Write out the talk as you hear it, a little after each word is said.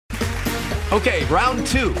Okay, round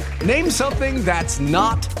 2. Name something that's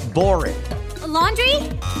not boring. A laundry?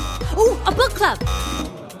 Ooh, a book club.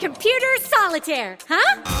 Computer solitaire,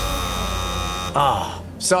 huh? Ah,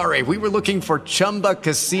 sorry, we were looking for Chumba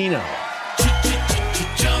Casino.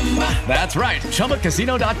 That's right,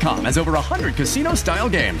 ChumbaCasino.com has over 100 casino-style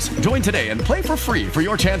games. Join today and play for free for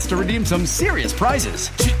your chance to redeem some serious prizes.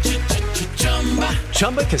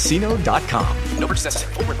 ChumbaCasino.com. No purchase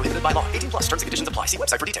necessary. Void where prohibited by law. 18+. Terms and conditions apply. See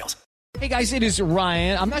website for details. Hey guys, it is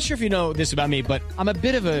Ryan. I'm not sure if you know this about me, but I'm a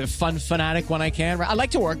bit of a fun fanatic when I can. I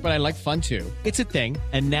like to work, but I like fun too. It's a thing.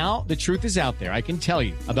 And now the truth is out there. I can tell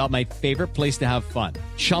you about my favorite place to have fun.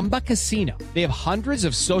 Chumba Casino. They have hundreds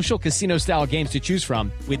of social casino style games to choose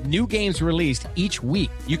from with new games released each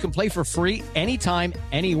week. You can play for free anytime,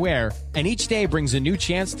 anywhere. And each day brings a new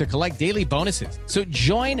chance to collect daily bonuses. So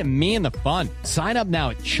join me in the fun. Sign up now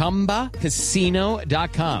at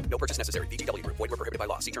ChumbaCasino.com. No purchase necessary. VGW Group. Void where prohibited by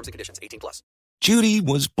law. See terms and conditions. 18+. Judy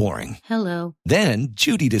was boring. Hello. Then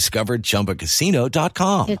Judy discovered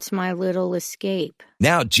ChumbaCasino.com. It's my little escape.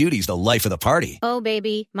 Now Judy's the life of the party. Oh,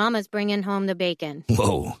 baby, mama's bringing home the bacon.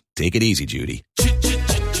 Whoa, take it easy, Judy.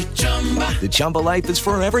 The Chumba life is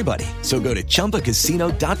for everybody. So go to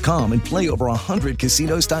ChumbaCasino.com and play over 100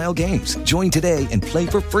 casino-style games. Join today and play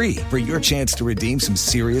for free for your chance to redeem some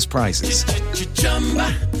serious prizes.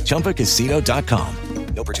 ChumbaCasino.com.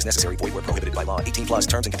 No purchase necessary. Void where prohibited by law. 18+.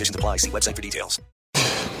 Terms and conditions apply. See website for details.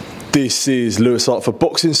 This is Lewis Hart for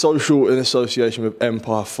Boxing Social in association with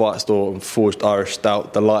Empire Fight Store and Forged Irish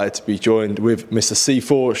Stout. Delighted to be joined with Mr.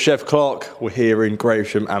 C4, Chev Clarke. We're here in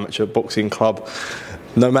Gravesham Amateur Boxing Club.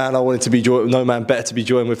 No man better to be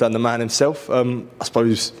joined with than the man himself. I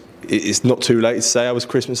suppose it's not too late to say how was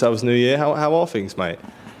Christmas, how was New Year. How are things, mate?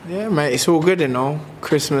 Yeah, mate, it's all good, you know.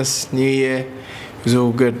 Christmas, New Year, it was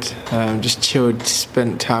all good. Just chilled,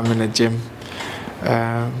 spent time in the gym.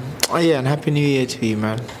 And Happy New Year to you,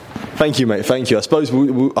 man. Thank you, mate. Thank you. I suppose when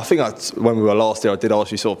we were last here, I did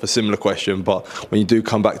ask you sort of a similar question, but when you do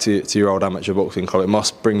come back to your old amateur boxing club, it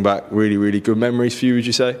must bring back really, really good memories for you, would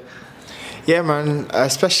you say? Yeah, man,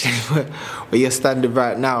 especially where you're standing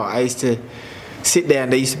right now. I used to sit there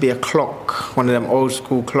and there used to be a clock, one of them old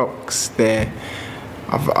school clocks there.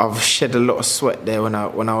 I've shed a lot of sweat there when I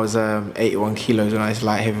was 81 kilos when I was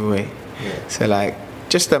light heavyweight. Yeah. So like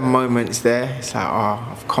just the moments there, it's like,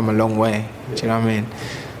 I've come a long way. Yeah. Do you know what I mean?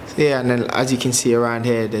 So, yeah, and then as you can see around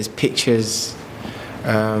here, there's pictures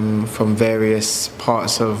from various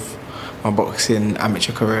parts of my boxing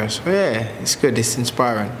amateur career. So yeah, it's good, it's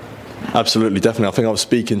inspiring. Absolutely, definitely. I think I was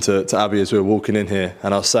speaking to Abby as we were walking in here,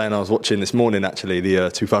 and I was saying I was watching this morning actually the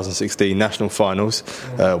 2016 national finals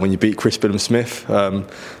when you beat Chris Billum-Smith. So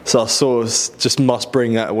I sort of just must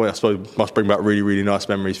bring back really, really nice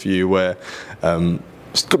memories for you where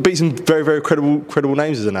beat some very, very credible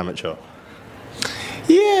names as an amateur.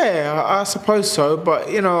 Yeah, I suppose so, but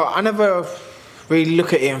you know, I never really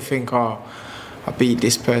look at it and think, I beat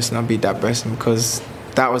this person, I beat that person, because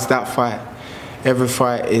that was that fight. Every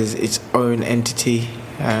fight is its own entity,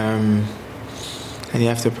 and you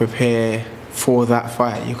have to prepare for that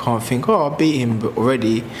fight. You can't think, I beat him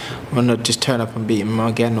already, why not just turn up and beat him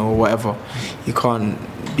again or whatever. You can't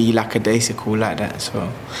be lackadaisical like that,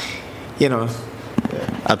 so, you know.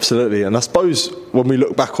 Absolutely, and I suppose when we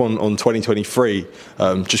look back on 2023,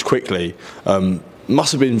 just quickly,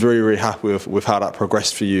 must have been very, very happy with how that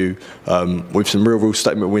progressed for you, with some real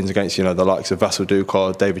statement wins against the likes of Vasyl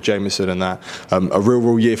Ducar, David Jameson, and that. A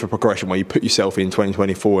real year for progression where you put yourself in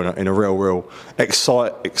 2024 in a real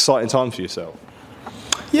exciting time for yourself.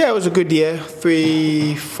 Yeah, it was a good year.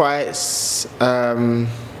 3 fights. I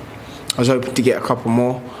was hoping to get a couple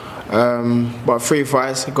more, but 3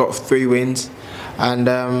 fights, I got 3 wins, and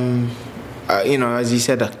as you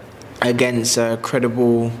said, against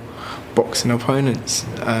credible boxing opponents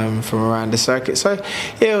from around the circuit. So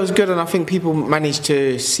yeah, it was good, and I think people managed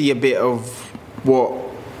to see a bit of what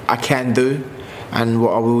I can do and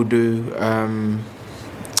what I will do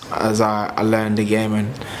as I learn the game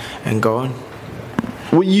and go on.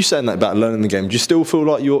 Well, you saying that about learning the game, do you still feel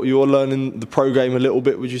like you're learning the pro game a little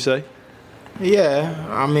bit, would you say? Yeah,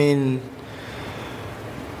 I mean,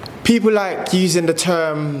 people like using the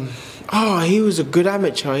term, he was a good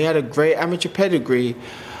amateur, he had a great amateur pedigree,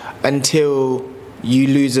 until you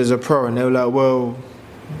lose as a pro, and they're like, well,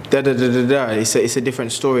 it's a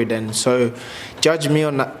different story then. So judge me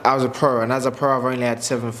on that as a pro, and as a pro I've only had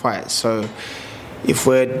 7 fights. So if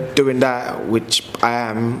we're doing that, which I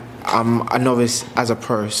am, I'm a novice as a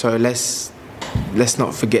pro. So let's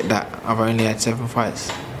not forget that I've only had 7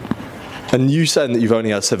 fights. And you saying that you've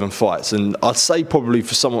only had 7 fights, and I'd say probably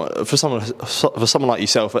for someone like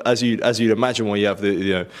yourself, as you'd imagine, where you have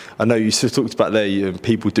the, I know you sort of talked about there,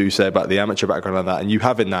 people do say about the amateur background and that, and you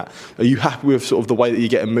having that. Are you happy with sort of the way that you're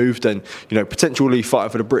getting moved, and potentially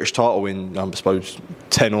fighting for the British title in, I suppose,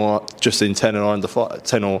 10 or just in 10 or under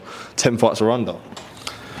 10 fights or under?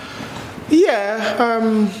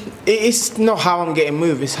 Yeah, it's not how I'm getting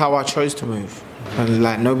moved; it's how I chose to move. And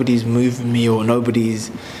like nobody's moving me, or nobody's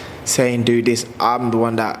saying do this. I'm the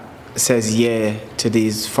one that says yeah to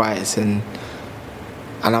these fights, and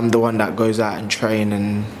I'm the one that goes out and train,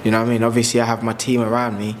 and you know what I mean. Obviously, I have my team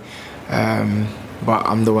around me, but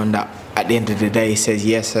I'm the one that at the end of the day says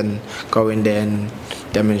yes and go in there and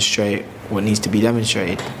demonstrate what needs to be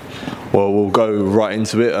demonstrated. Well, we'll go right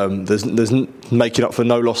into it. There's making up for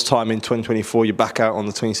no lost time in 2024. You're back out on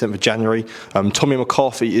the 27th of January. Tommy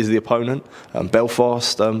McCarthy is the opponent.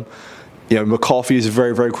 Belfast. McCarthy is a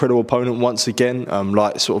very, very credible opponent once again,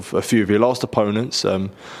 like sort of a few of your last opponents.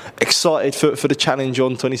 Excited for the challenge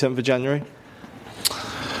on 27th of January?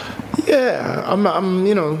 Yeah,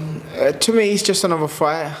 to me, it's just another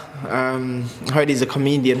fight. I heard he's a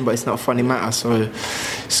comedian, but it's not a funny matter, so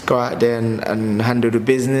just go out there and handle the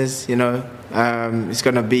business, It's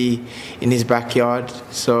going to be in his backyard,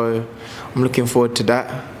 so I'm looking forward to that.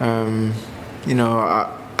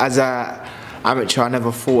 As an amateur, I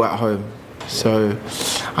never fought at home, so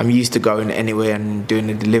I'm used to going anywhere and doing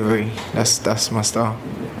the delivery. That's my style.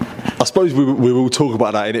 I suppose we will talk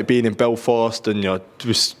about that, and it being in Belfast, and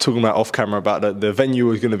just talking about off camera about the venue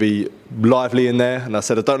was going to be lively in there, and I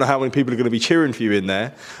said I don't know how many people are going to be cheering for you in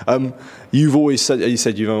there. You've always said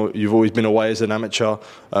you've always been away as an amateur.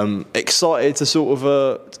 Excited to sort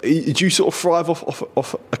of do you sort of thrive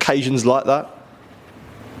off occasions like that?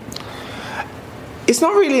 It's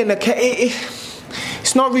not really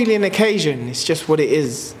it's not really an occasion. It's just what it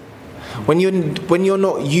is. When you're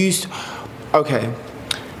not used, okay.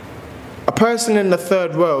 A person in the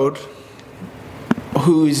third world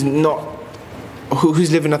who's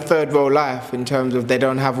living a third world life in terms of they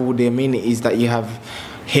don't have all the amenities that you have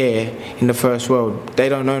here in the first world, they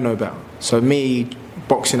don't know no better. So me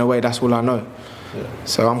boxing away, that's all I know. Yeah.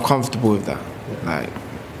 So I'm comfortable with that. Yeah. Like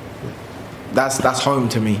that's home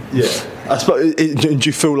to me. Yeah. I suppose, do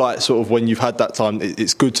you feel like sort of when you've had that time,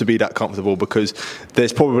 it's good to be that comfortable, because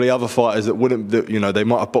there's probably other fighters that wouldn't, they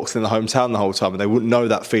might have boxed in the hometown the whole time and they wouldn't know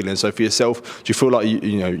that feeling. So for yourself, do you feel like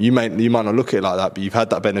you might not look at it like that, but you've had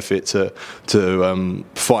that benefit to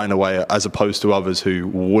fighting away, as opposed to others who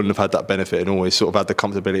wouldn't have had that benefit and always sort of had the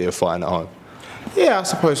comfortability of fighting at home? Yeah, I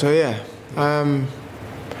suppose so. Yeah.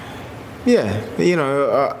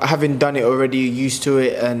 Having done it already, you're used to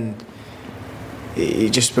it, and it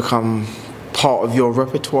just become part of your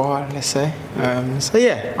repertoire, let's say. So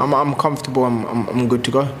yeah, I'm comfortable. I'm good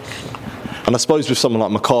to go. And I suppose with someone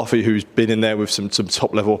like McCarthy, who's been in there with some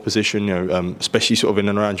top level opposition, especially sort of in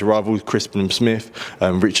and around your rivals, Crispin Smith,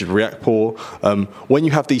 Richard Riakporhe. When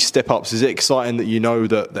you have these step ups, is it exciting that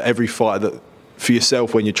that every fight that for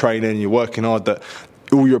yourself, when you're training and you're working hard, that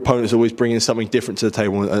all your opponents are always bringing something different to the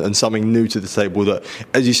table and something new to the table, that,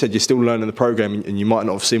 as you said, you're still learning the program and you might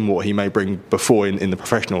not have seen what he may bring before in the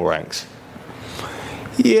professional ranks?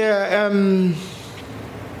 Yeah,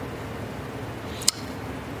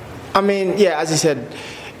 as you said,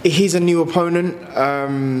 he's a new opponent,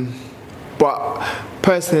 but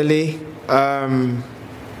personally,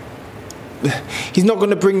 he's not going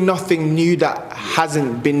to bring nothing new that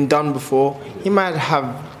hasn't been done before. He might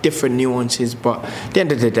have different nuances, but at the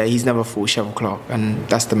end of the day, he's never fought Chev Clarke, and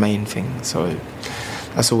that's the main thing. So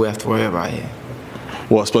that's all we have to worry about here.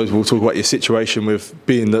 Well, I suppose we'll talk about your situation with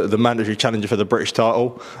being the mandatory challenger for the British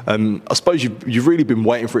title. I suppose you've really been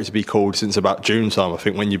waiting for it to be called since about June time, I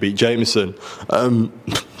think, when you beat Jameson.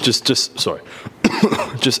 Just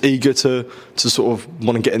eager to sort of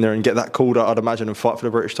want to get in there and get that called out, I'd imagine, and fight for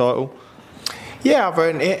the British title. Yeah, I've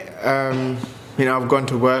earned it. I've gone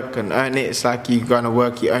to work and earned it. It's like you go to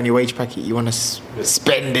work, you earn your wage packet, you want to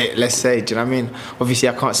spend it, let's say. Do you know what I mean? Obviously,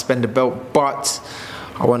 I can't spend the belt, but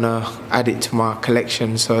I want to add it to my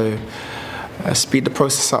collection. So speed the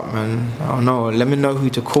process up, man. I don't know. Let me know who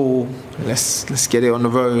to call. Let's get it on the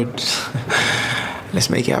road. Let's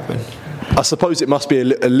make it happen. I suppose it must be a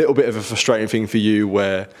little bit of a frustrating thing for you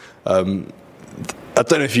where... I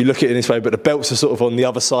don't know if you look at it in this way, but the belts are sort of on the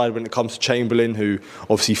other side when it comes to Chamberlain, who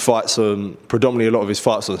obviously fights on predominantly a lot of his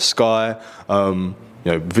fights on Sky.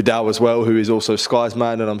 Vidal as well, who is also Sky's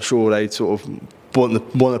man, and I'm sure they sort of want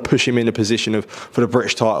to push him in a position for the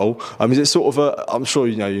British title. Is it sort of I'm sure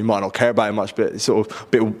you might not care about it much, but it's sort of a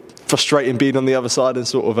bit frustrating being on the other side and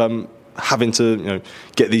sort of having to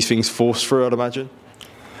get these things forced through, I'd imagine.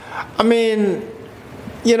 I mean,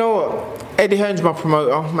 you know what? Eddie Hearn's my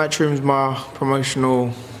promoter. Matchroom's my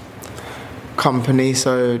promotional company,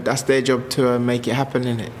 so that's their job to make it happen,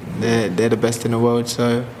 innit? They're the best in the world,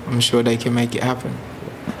 so I'm sure they can make it happen.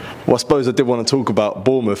 Well, I suppose I did want to talk about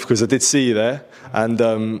Bournemouth because I did see you there, and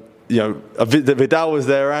you know, Vidal was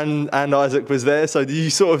there and Isaac was there. So did you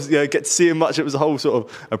sort of get to see him much? It was a whole sort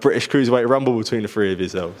of a British cruiserweight rumble between the three of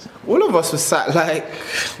yourselves. All of us were sat like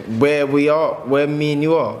where we are, where me and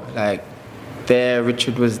you are. Like there,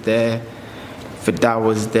 Richard was there, Vidal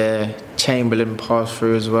was there, Chamberlain passed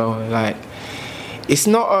through as well. Like it's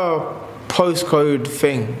not a postcode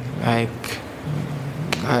thing. Like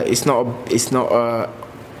it's not a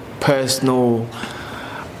personal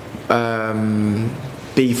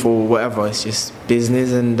beef or whatever. It's just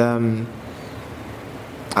business, and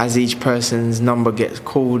as each person's number gets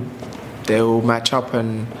called, they'll match up,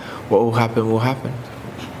 and what will happen.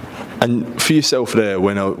 And for yourself there,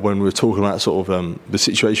 when we were talking about sort of the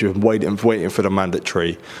situation of waiting for the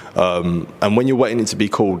mandatory, and when you're waiting it to be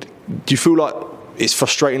called, do you feel like it's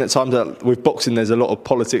frustrating at times that with boxing there's a lot of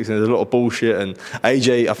politics and there's a lot of bullshit? And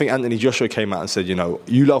AJ, I think Anthony Joshua came out and said,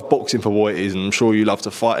 you love boxing for what it is, and I'm sure you love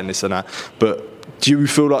to fight and this and that, but do you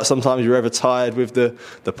feel like sometimes you're ever tired with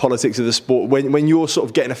the politics of the sport when you're sort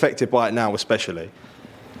of getting affected by it now, especially?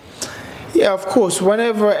 Yeah, of course.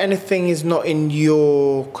 Whenever anything is not in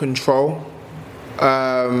your control,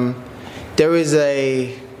 there is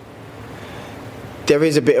a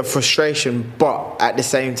bit of frustration, but at the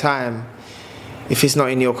same time, if it's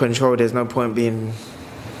not in your control, there's no point being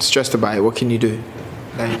stressed about it. What can you do?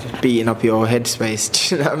 Like just beating up your headspace.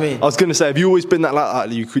 Do you know what I mean? I was going to say, have you always been that like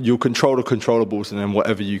that? You'll control the controllables, and then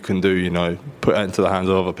whatever you can do, put it into the hands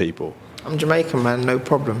of other people. I'm Jamaican, man. No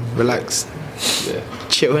problem. Relax. Yeah.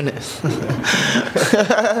 Chill, innit?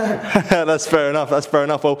 That's fair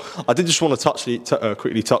enough. Well, I did just want to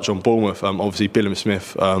quickly touch on Bournemouth. Obviously, Bilham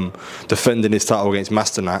Smith defending his title against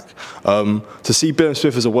Masternak. To see Bilham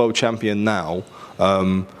Smith as a world champion now,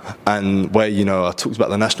 and where I talked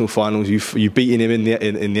about the national finals, you beating him in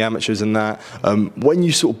the amateurs and that. When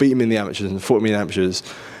you sort of beat him in the amateurs and fought him in the amateurs,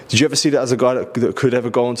 did you ever see that as a guy that could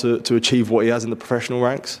ever go on to achieve what he has in the professional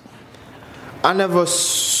ranks? I never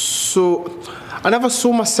saw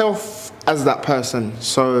myself as that person.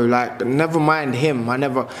 So like, never mind him. I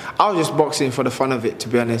was just boxing for the fun of it, to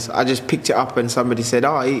be honest. I just picked it up and somebody said,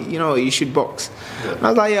 "Oh, you should box." Yeah. And I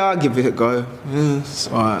was like, "Yeah, I'll give it a go." It's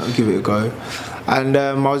all right, I'll give it a go. And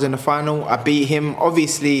I was in the final. I beat him.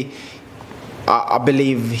 Obviously, I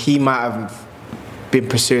believe he might have been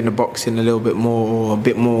pursuing the boxing a little bit more, or a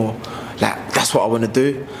bit more. Like, that's what I want to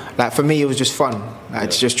do. Like, for me, it was just fun. To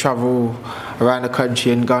just travel around the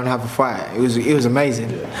country and go and have a fight. It was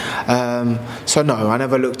amazing. Yeah. So no, I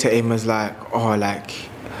never looked at him as I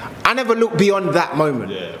never looked beyond that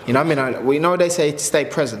moment. Yeah. You know what I mean? We know they say to stay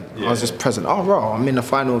present. Yeah. I was just present. Oh, bro, I'm in the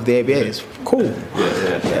final of the ABA. Yeah. It's cool.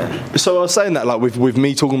 Yeah. So I was saying that, like, with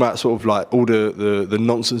me talking about sort of like all the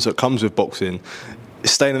nonsense that comes with boxing,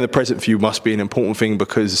 staying in the present for you must be an important thing,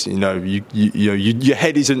 because your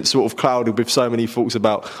head isn't sort of clouded with so many thoughts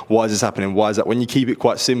about why is this happening, why is that. When you keep it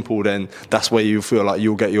quite simple, then that's where you feel like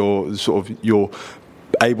you'll get you're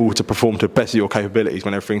able to perform to the best of your capabilities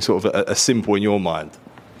when everything's sort of a simple in your mind.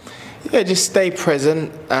 Yeah, just stay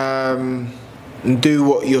present, and do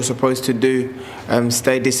what you're supposed to do,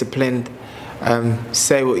 stay disciplined,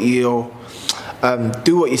 say what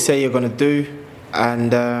do what you say you're going to do,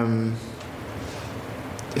 and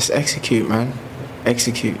just execute, man.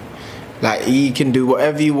 Execute. Like, you can do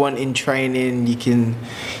whatever you want in training. You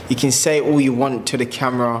can say all you want to the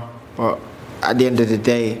camera, but at the end of the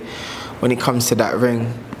day, when it comes to that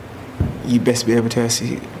ring, you best be able to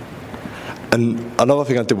execute. And another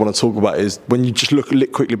thing I did want to talk about is when you just look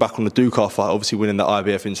quickly back on the Dukar fight, obviously winning the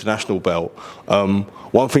IBF international belt.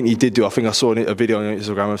 One thing you did do, I think I saw a video on your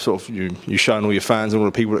Instagram of sort of you showing all your fans and all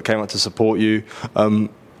the people that came out to support you.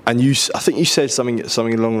 And I think you said something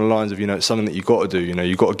along the lines of, it's something that you've got to do.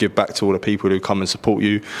 You've got to give back to all the people who come and support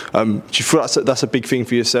you. Do you feel that's a big thing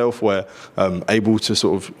for yourself, where able to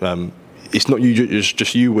sort of, it's not you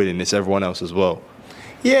just you winning, it's everyone else as well?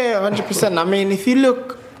 Yeah, 100%. I mean, if you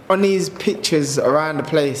look on these pictures around the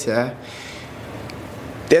place, yeah,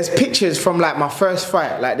 there's pictures from like my first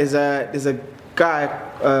fight. Like there's a guy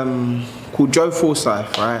called Joe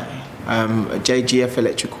Forsyth, right? JGF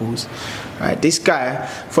Electricals, right? This guy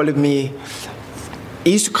followed me.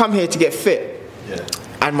 He used to come here to get fit, yeah.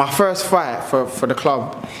 And my first fight for the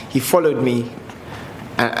club, he followed me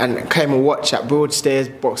and came and watched at Broadstairs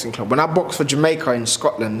Boxing Club. When I boxed for Jamaica in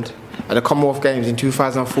Scotland at the Commonwealth Games in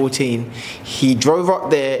 2014, he drove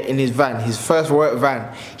up there in his van, his first work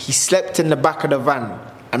van. He slept in the back of the van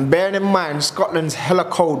And bearing in mind, Scotland's hella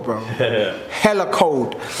cold, bro. Hella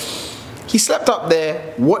cold. He slept up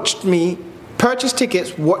there, watched me, purchased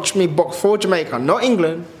tickets, watched me box for Jamaica, not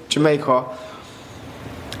England, Jamaica,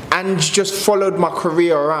 and just followed my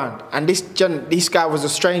career around. And this guy was a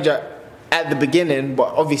stranger at the beginning,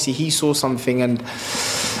 but obviously he saw something and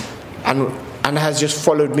has just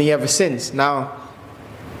followed me ever since. Now,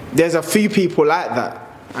 there's a few people like that,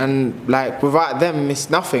 and like without them, it's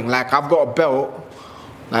nothing. Like I've got a belt,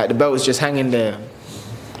 like the belt is just hanging there.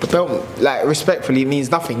 The belt, like respectfully, means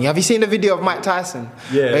nothing. Have you seen the video of Mike Tyson?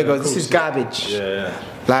 Yeah. Where he goes, "This is garbage." Yeah.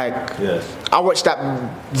 Like, I watched that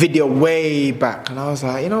video way back, and I was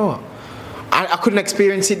like, you know what? I couldn't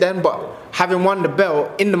experience it then, but having won the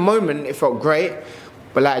belt in the moment, it felt great.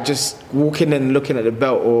 But like just walking and looking at the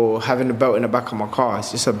belt, or having the belt in the back of my car,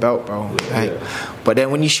 it's just a belt, bro. But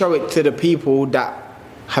then when you show it to the people that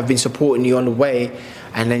have been supporting you on the way,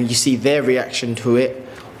 and then you see their reaction to it,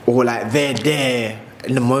 or like they're there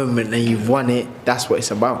in the moment and you've won it, that's what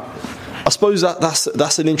it's about. I suppose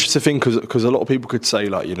that's an interesting thing, because a lot of people could say,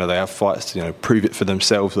 like, you know, they have fights to, you know, prove it for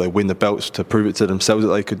themselves, they win the belts to prove it to themselves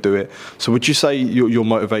that they could do it. So would you say your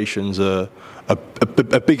motivations are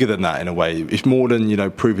bigger than that in a way? It's more than, you know,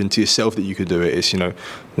 proving to yourself that you could do it. It's, you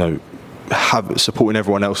know, supporting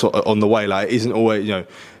everyone else on the way. Like, it isn't always, you know.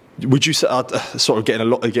 Would you say, sort of getting a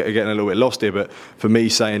little bit lost here, but for me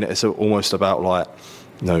saying it's almost about, like,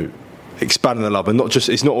 you know, expanding the love, and not just,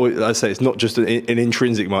 it's not, I say, it's not just an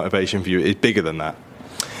intrinsic motivation for you, it's bigger than that.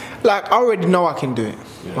 Like, I already know I can do it.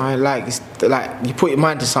 Right? Like, it's like you put your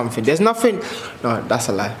mind to something. There's nothing. No, that's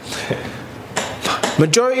a lie.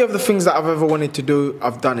 Majority of the things that I've ever wanted to do,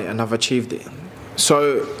 I've done it and I've achieved it.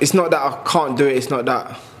 So it's not that I can't do it. It's not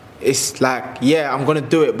that. It's like, yeah, I'm gonna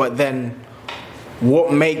do it, but then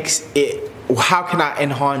what makes it? How can I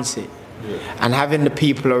enhance it? And having the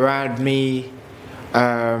people around me,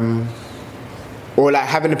 or like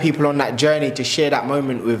having the people on that journey to share that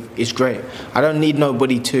moment with, is great. I don't need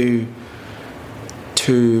nobody to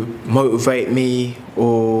motivate me,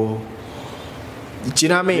 or do you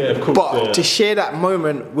know what I mean? Yeah, of course, but to share that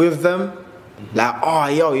moment with them, like, oh,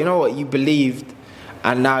 yo, you know what, you believed,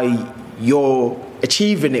 and now you're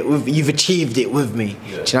achieving it with, you've achieved it with me.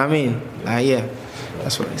 Do you know what I mean? Yeah,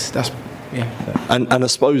 that's what it's. That's yeah. And I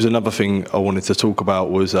suppose another thing I wanted to talk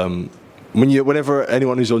about was whenever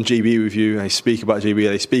anyone who's on GB with you, they speak about GB,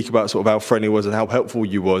 they speak about sort of how friendly it was and how helpful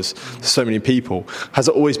you was to so many people. Has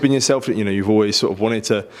it always been yourself that, you know, you've always sort of wanted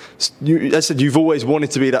to? I said you've always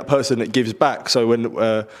wanted to be that person that gives back. So when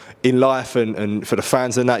in life and for the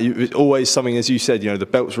fans and that, it's always something, as you said, you know, the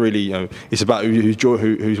belt's really, you know, it's about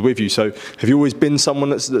who's with you. So have you always been someone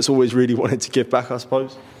that's always really wanted to give back, I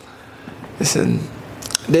suppose? Listen,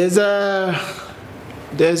 there's a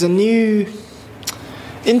new.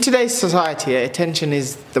 In today's society, attention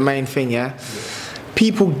is the main thing, yeah?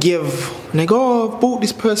 People give, and they go, oh, I've bought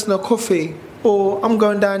this person a coffee, or I'm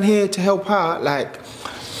going down here to help out. Like,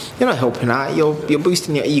 you're not helping out, you're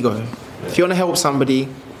boosting your ego. If you want to help somebody,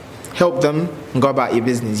 help them and go about your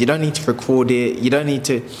business. You don't need to record it, you don't need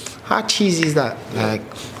to... How cheesy is that? Like,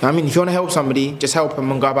 I mean, if you want to help somebody, just help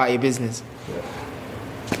them and go about your business.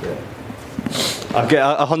 I get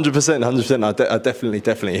 100%. I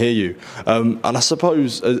definitely hear you. And I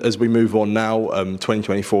suppose as we move on now,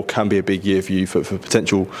 2024 can be a big year for you for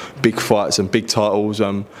potential big fights and big titles.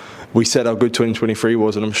 We said how good 2023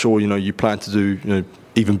 was, and I'm sure, you know, you plan to do, you know,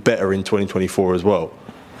 even better in 2024 as well.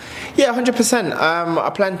 Yeah, 100%. I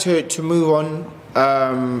plan to move on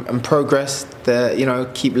and progress. You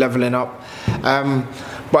know, keep leveling up.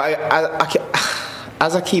 But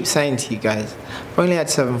as I keep saying to you guys, I've only had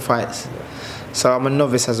 7 fights. So I'm a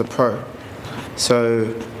novice as a pro.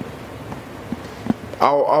 So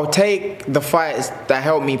I'll take the fights that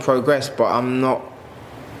help me progress, but I'm not...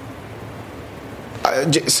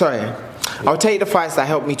 I'll take the fights that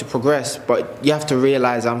help me to progress, but you have to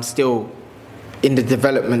realise I'm still in the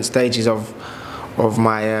development stages of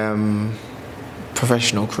my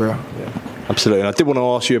professional career. Yeah. Absolutely. And I did want to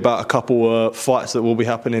ask you about a couple fights that will be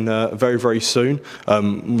happening very, very soon.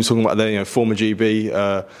 We're talking about the former GB...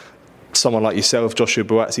 someone like yourself, Joshua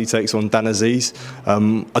Buatsi, takes on Dan Aziz.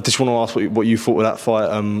 I just want to ask what you thought of that fight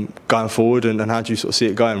going forward, and how do you sort of see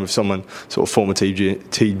it going with someone sort of former Team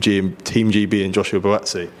GB and Joshua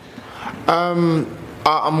Buatsi?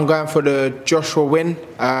 I'm going for the Joshua win.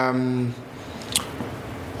 I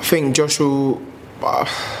think Joshua...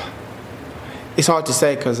 it's hard to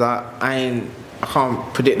say because I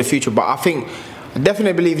can't predict the future, but I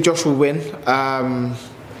definitely believe Joshua will win.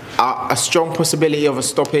 A strong possibility of a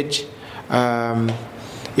stoppage,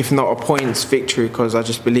 if not a points victory, because I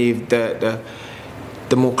just believe that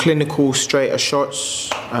the more clinical, straighter shots,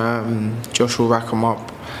 Josh will rack them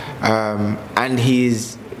up. And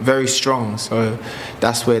he's very strong, so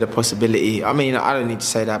that's where the possibility. I mean, I don't need to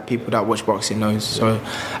say that. People that watch boxing knows. So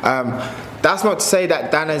that's not to say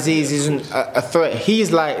that Dan Aziz isn't a threat.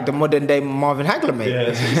 He's like the modern day Marvin Hagler, mate. Yeah,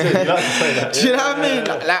 you like to say that. Do you know what I mean?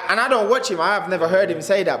 Like, and I don't watch him. I have never heard him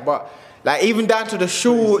say that. But like even down to the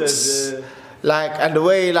shorts, like and the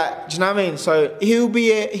way, like, do you know what I mean? So he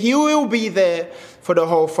will be there for the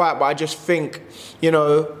whole fight. But I just think, you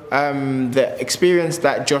know, the experience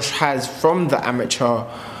that Josh has from the amateur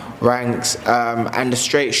ranks and the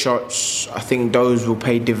straight shots, I think those will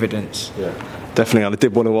pay dividends. Yeah, definitely. And I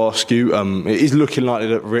did want to ask you, it is looking likely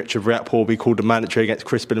that Richard Riakporhe will be called the mandatory against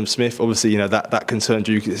Chris Billam-Smith. Obviously, you know that concerns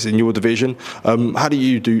you. It's in your division. How do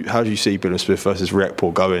you see Billam-Smith versus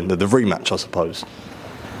Riakporhe going? The rematch, I suppose.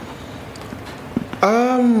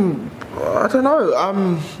 I don't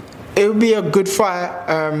know. It would be a good fight.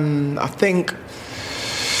 I think.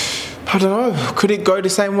 I don't know. Could it go the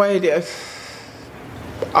same way?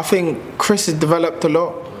 I think Chris has developed a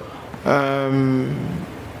lot. Man,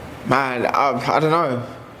 I don't know.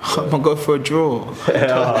 I'm going to go for a draw.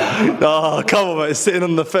 Oh, come on, mate. It's sitting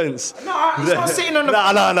on the fence. No, it's not sitting on the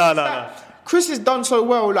fence. No. Chris has done so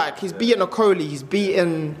well. Like, he's beaten Okoli. He's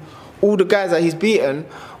beaten all the guys that he's beaten.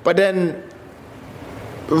 But then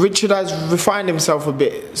Richard has refined himself a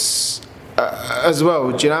bit as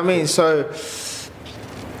well. Do you know what I mean? So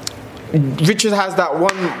Richard has that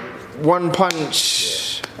one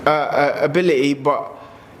punch ability, but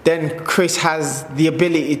then Chris has the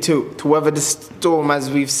ability to weather the storm, as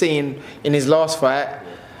we've seen in his last fight,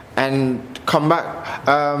 and come back.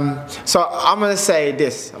 So I'm going to say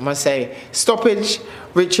this. I'm going to say stoppage,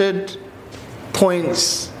 Richard,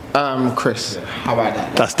 points, Chris. How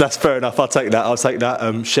about that? That's fair enough. I'll take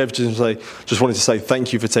that. Chev, just wanted to say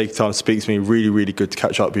thank you for taking time to speak to me. Really, really good to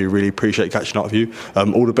catch up with you. Really appreciate catching up with you.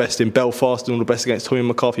 All the best in Belfast and all the best against Tommy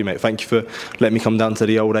McCarthy, mate. Thank you for letting me come down to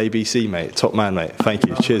the old ABC, mate. Top man, mate. Thank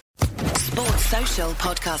you. Cheers. Sports Social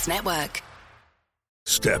Podcast Network.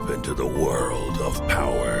 Step into the world of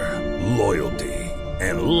power, loyalty,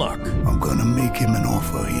 and luck. I'm gonna make him an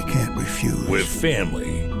offer he can't refuse. With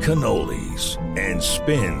family, cannolis, and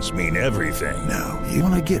spins mean everything. Now, you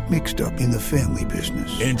wanna get mixed up in the family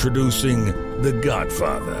business. Introducing The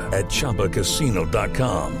Godfather at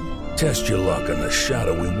ChumbaCasino.com. Test your luck in the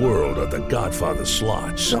shadowy world of The Godfather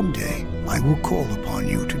slot. Someday, I will call upon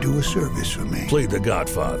you to do a service for me. Play The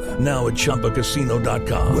Godfather, now at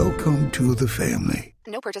ChumbaCasino.com. Welcome to the family.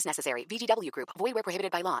 No purchase necessary. VGW Group. Void where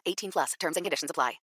prohibited by law. 18+. Terms and conditions apply.